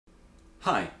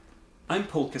Hi, I'm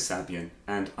Paul Kasabian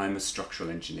and I'm a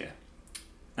structural engineer.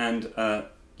 And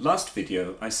last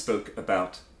video I spoke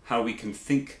about how we can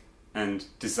think and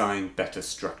design better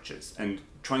structures and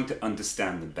trying to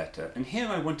understand them better. And here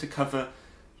I want to cover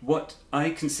what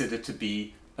I consider to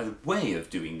be a way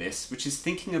of doing this, which is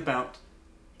thinking about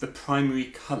the primary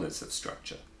colors of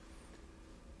structure.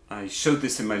 I showed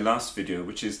this in my last video,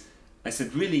 which is, I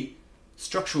said really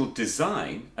structural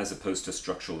design as opposed to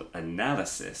structural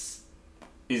analysis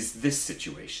is this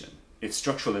situation. If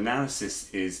structural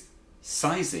analysis is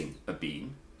sizing a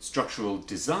beam, structural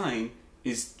design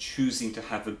is choosing to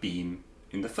have a beam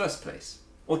in the first place,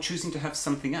 or choosing to have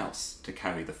something else to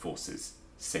carry the forces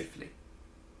safely.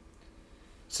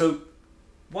 So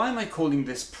why am I calling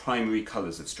this primary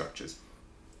colors of structures?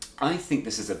 I think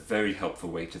this is a very helpful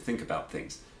way to think about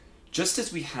things. Just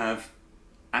as we have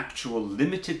actual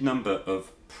limited number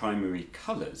of primary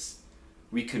colors,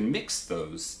 we can mix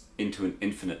those into an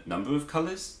infinite number of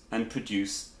colors and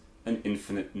produce an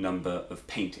infinite number of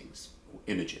paintings or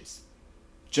images.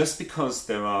 Just because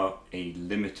there are a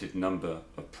limited number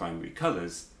of primary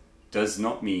colors does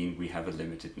not mean we have a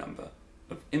limited number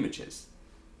of images.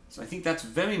 So I think that's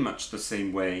very much the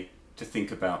same way to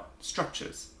think about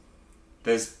structures.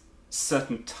 There's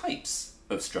certain types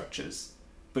of structures,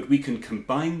 but we can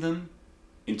combine them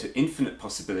into infinite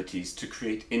possibilities to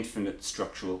create infinite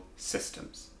structural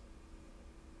systems.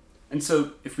 And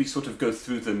so if we sort of go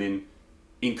through them in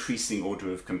increasing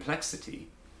order of complexity,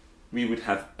 we would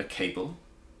have a cable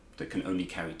that can only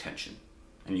carry tension,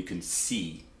 and you can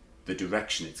see the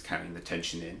direction it's carrying the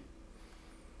tension in.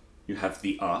 You have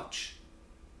the arch,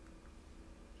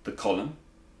 the column,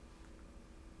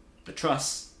 the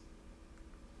truss,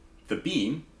 the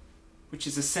beam, which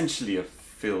is essentially a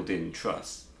filled-in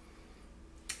truss,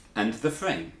 and the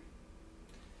frame.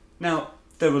 Now,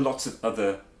 there are lots of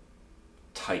other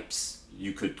types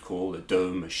you could call a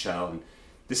dome, a shell, and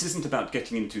this isn't about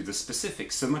getting into the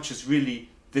specifics so much as really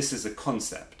this is a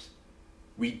concept.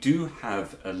 We do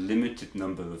have a limited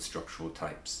number of structural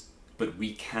types, but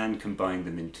we can combine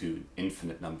them into an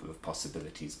infinite number of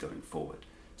possibilities going forward.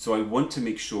 So I want to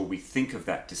make sure we think of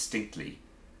that distinctly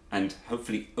and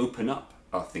hopefully open up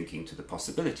our thinking to the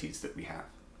possibilities that we have.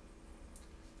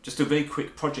 Just a very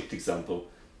quick project example.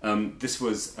 This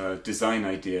was a design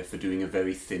idea for doing a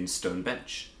very thin stone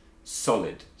bench.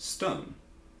 Solid stone,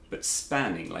 but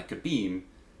spanning like a beam,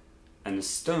 and the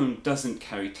stone doesn't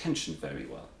carry tension very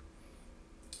well.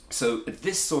 So at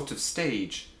this sort of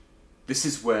stage, this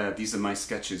is where, these are my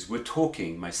sketches, we're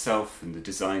talking, myself and the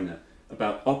designer,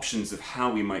 about options of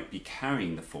how we might be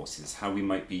carrying the forces, how we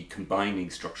might be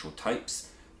combining structural types,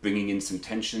 bringing in some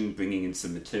tension, bringing in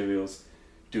some materials,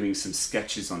 doing some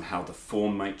sketches on how the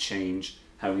form might change,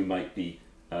 how we might be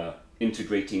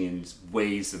integrating in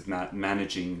ways of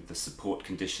managing the support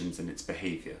conditions and its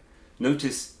behavior.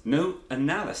 Notice no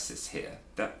analysis here,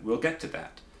 that we'll get to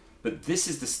that, but this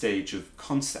is the stage of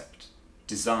concept,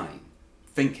 design,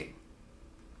 thinking.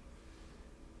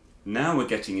 Now we're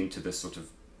getting into the sort of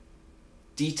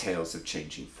details of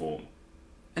changing form,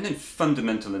 and then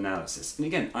fundamental analysis. And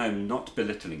again, I am not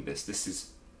belittling this. This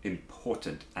is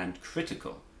important and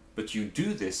critical, but you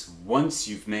do this once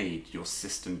you've made your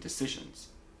system decisions.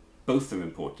 Both are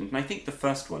important, and I think the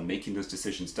first one, making those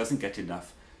decisions, doesn't get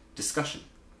enough discussion.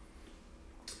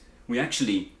 We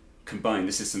actually combined,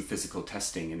 this is some physical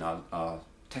testing in our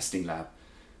testing lab,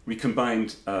 we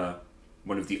combined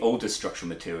one of the oldest structural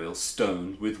materials,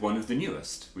 stone, with one of the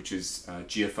newest, which is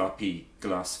GFRP,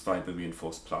 glass fiber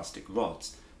reinforced plastic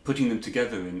rods, putting them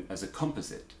together as a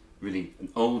composite, really an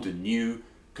old and new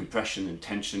compression and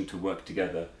tension to work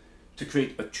together to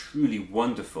create a truly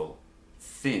wonderful,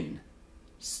 thin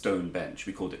stone bench.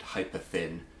 We called it hyper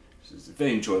thin. It was a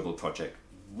very enjoyable project,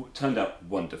 turned out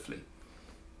wonderfully.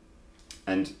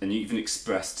 And even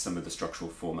expressed some of the structural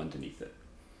form underneath it.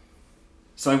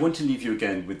 So I want to leave you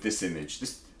again with this image,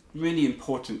 this really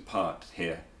important part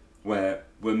here, where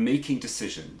we're making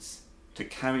decisions to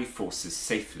carry forces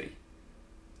safely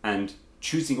and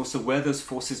choosing also where those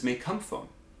forces may come from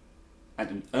at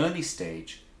an early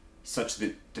stage such that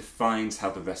it defines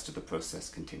how the rest of the process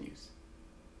continues.